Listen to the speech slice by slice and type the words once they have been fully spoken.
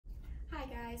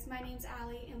guys, my name's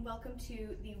Allie and welcome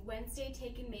to the Wednesday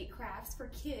Take and Make Crafts for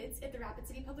kids at the Rapid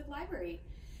City Public Library.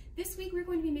 This week we're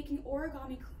going to be making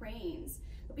origami cranes.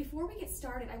 But before we get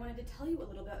started, I wanted to tell you a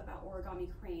little bit about origami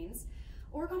cranes.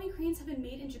 Origami cranes have been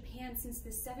made in Japan since the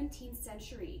 17th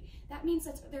century. That means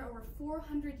that they're over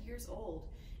 400 years old.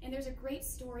 And there's a great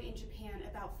story in Japan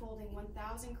about folding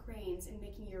 1,000 cranes and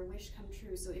making your wish come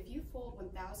true. So if you fold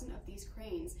 1,000 of these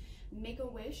cranes, make a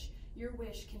wish, your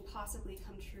wish can possibly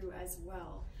come true as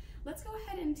well. Let's go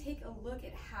ahead and take a look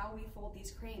at how we fold these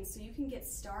cranes so you can get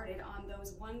started on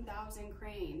those 1,000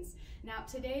 cranes. Now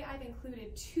today I've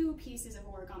included 2 pieces of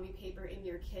origami paper in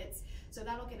your kits, so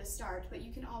that'll get a start, but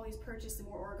you can always purchase some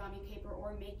more origami paper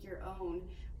or make your own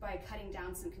by cutting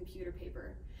down some computer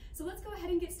paper. So let's go ahead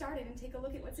and get started and take a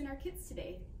look at what's in our kits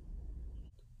today.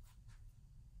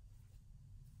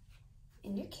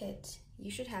 In your kit,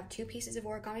 you should have 2 pieces of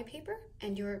origami paper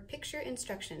and your picture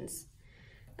instructions.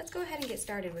 Let's go ahead and get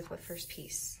started with the first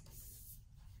piece.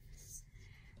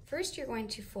 First, you're going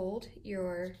to fold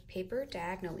your paper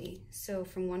diagonally, so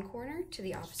from one corner to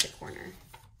the opposite corner.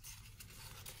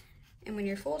 And when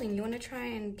you're folding, you want to try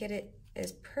and get it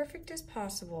as perfect as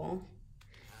possible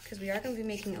because we are going to be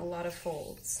making a lot of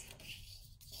folds.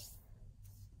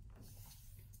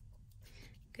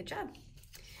 Good job.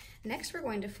 Next, we're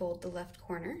going to fold the left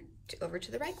corner over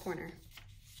to the right corner.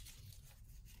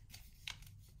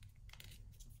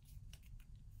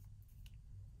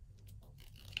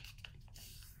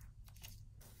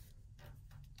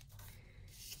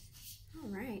 All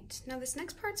right, now this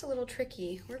next part's a little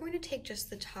tricky. We're going to take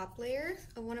just the top layer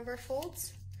of one of our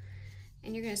folds,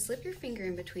 and you're going to slip your finger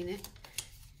in between it,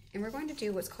 and we're going to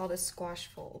do what's called a squash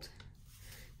fold.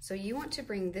 So you want to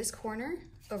bring this corner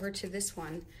over to this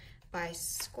one by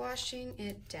squashing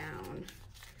it down.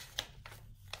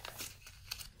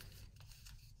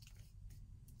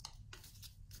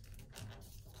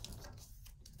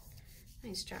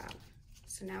 Nice job.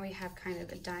 So now we have kind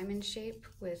of a diamond shape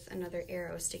with another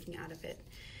arrow sticking out of it.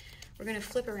 We're going to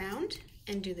flip around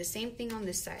and do the same thing on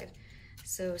this side.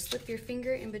 So slip your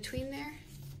finger in between there,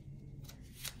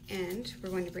 and we're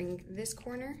going to bring this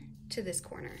corner to this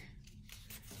corner.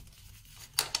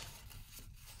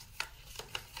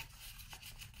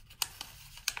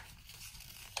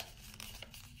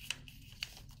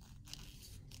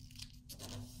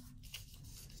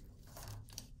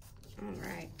 All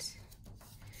right,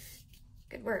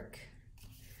 good work.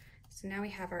 So now we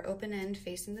have our open end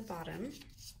facing the bottom.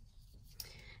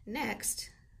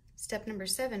 Next, step number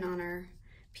 7 on our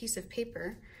piece of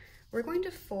paper, we're going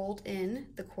to fold in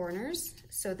the corners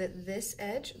so that this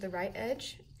edge, the right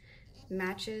edge,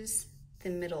 matches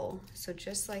the middle. So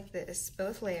just like this,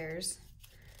 both layers.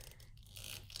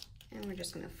 And we're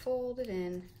just gonna fold it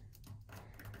in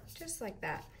just like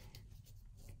that.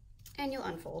 And you'll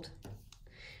unfold.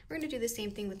 We're going to do the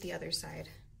same thing with the other side.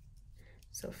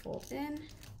 So fold in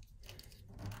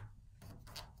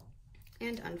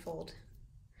and unfold.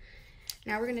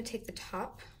 Now we're going to take the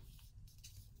top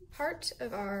part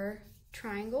of our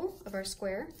triangle, of our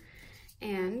square,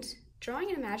 and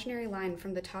drawing an imaginary line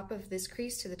from the top of this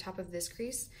crease to the top of this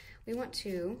crease, we want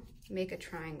to make a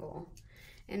triangle.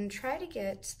 And try to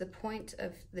get the point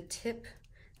of the tip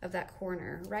of that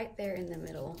corner right there in the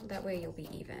middle. That way you'll be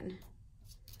even.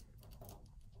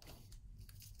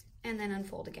 And then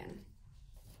unfold again.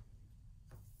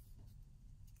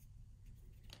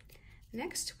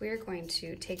 Next, we're going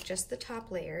to take just the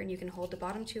top layer, and you can hold the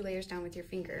bottom 2 layers down with your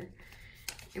finger,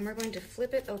 and we're going to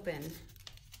flip it open,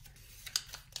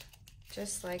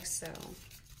 just like so.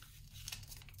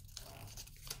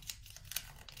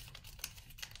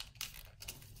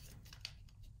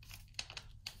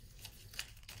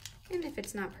 And if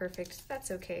it's not perfect,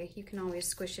 that's okay. You can always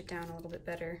squish it down a little bit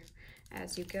better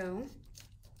as you go,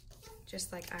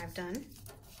 just like I've done.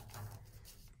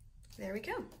 There we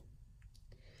go.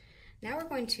 Now we're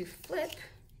going to flip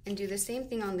and do the same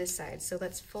thing on this side. So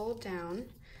let's fold down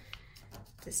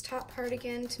this top part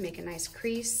again to make a nice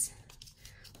crease.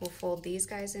 We'll fold these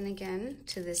guys in again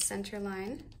to this center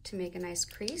line to make a nice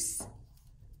crease.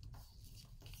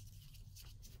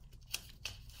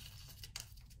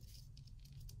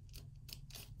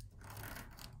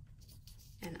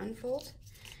 And unfold.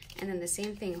 And then the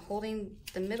same thing, holding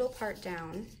the middle part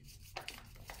down,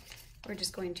 we're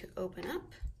just going to open up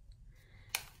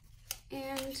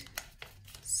and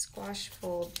squash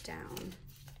fold down.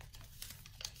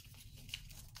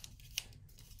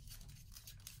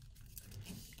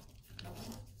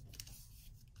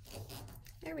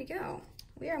 There we go.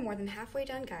 We are more than halfway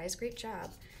done, guys. Great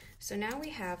job. So now we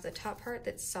have the top part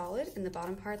that's solid and the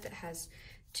bottom part that has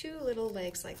 2 little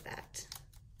legs like that.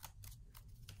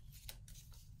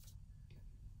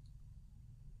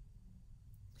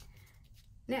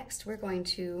 Next, we're going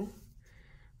to,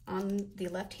 on the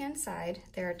left-hand side,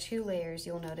 there are 2 layers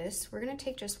you'll notice. We're going to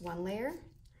take just 1 layer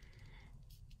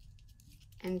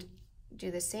and do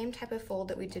the same type of fold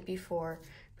that we did before,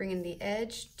 bringing the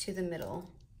edge to the middle,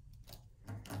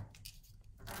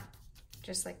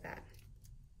 just like that.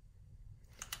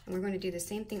 And we're going to do the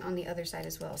same thing on the other side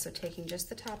as well. So taking just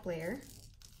the top layer,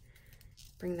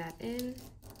 bring that in,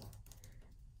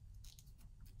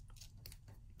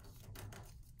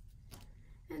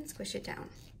 and squish it down.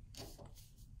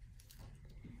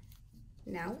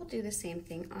 Now we'll do the same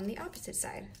thing on the opposite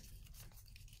side.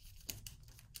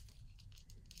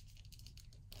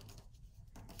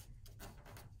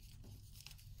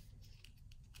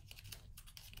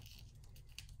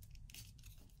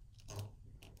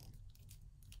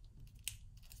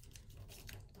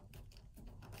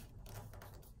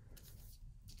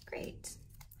 Great.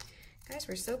 Guys,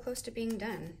 we're so close to being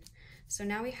done. So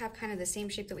now we have kind of the same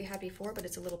shape that we had before, but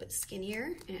it's a little bit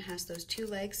skinnier and it has those 2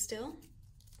 legs still.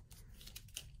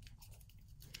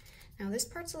 Now this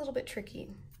part's a little bit tricky.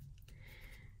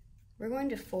 We're going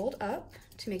to fold up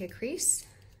to make a crease,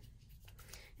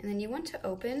 and then you want to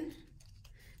open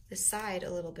the side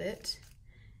a little bit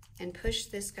and push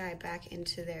this guy back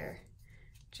into there,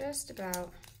 just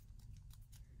about.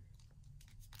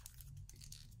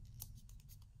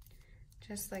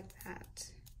 Just like that.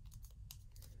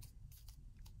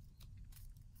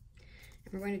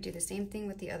 And we're going to do the same thing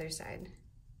with the other side.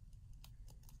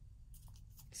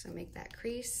 So make that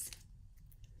crease,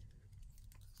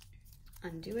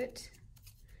 undo it,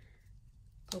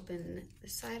 open the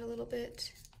side a little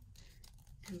bit,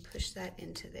 and push that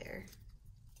into there.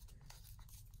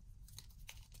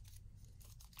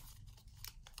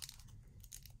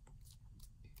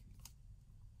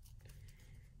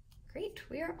 Great,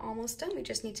 we are almost done. We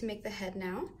just need to make the head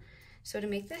now. So to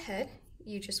make the head,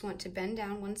 you just want to bend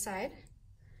down one side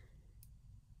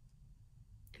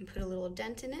and put a little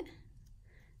dent in it.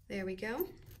 There we go.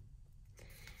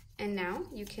 And now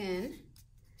you can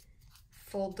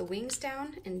fold the wings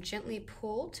down and gently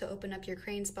pull to open up your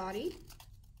crane's body.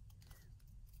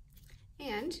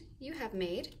 And you have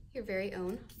made your very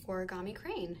own origami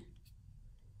crane.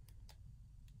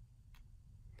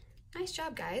 Nice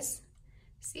job, guys.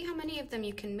 See how many of them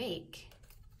you can make.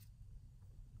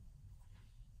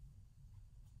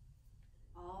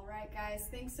 All right, guys,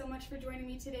 thanks so much for joining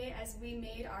me today as we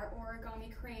made our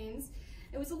origami cranes.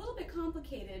 It was a little bit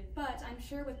complicated, but I'm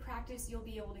sure with practice you'll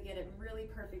be able to get it really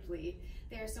perfectly.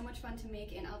 They are so much fun to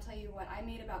make, and I'll tell you what, I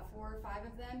made about 4 or 5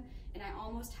 of them, and I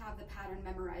almost have the pattern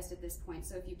memorized at this point.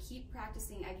 So if you keep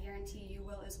practicing, I guarantee you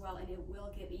will as well, and it will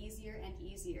get easier and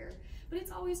easier. But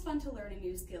it's always fun to learn a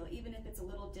new skill, even if it's a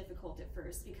little difficult at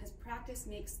first, because practice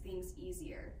makes things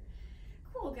easier.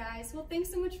 Cool, guys. Well, thanks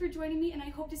so much for joining me, and I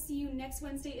hope to see you next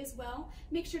Wednesday as well.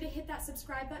 Make sure to hit that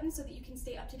subscribe button so that you can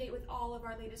stay up to date with all of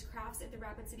our latest crafts at the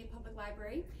Rapid City Public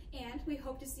Library, and we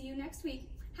hope to see you next week.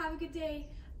 Have a good day.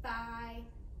 Bye.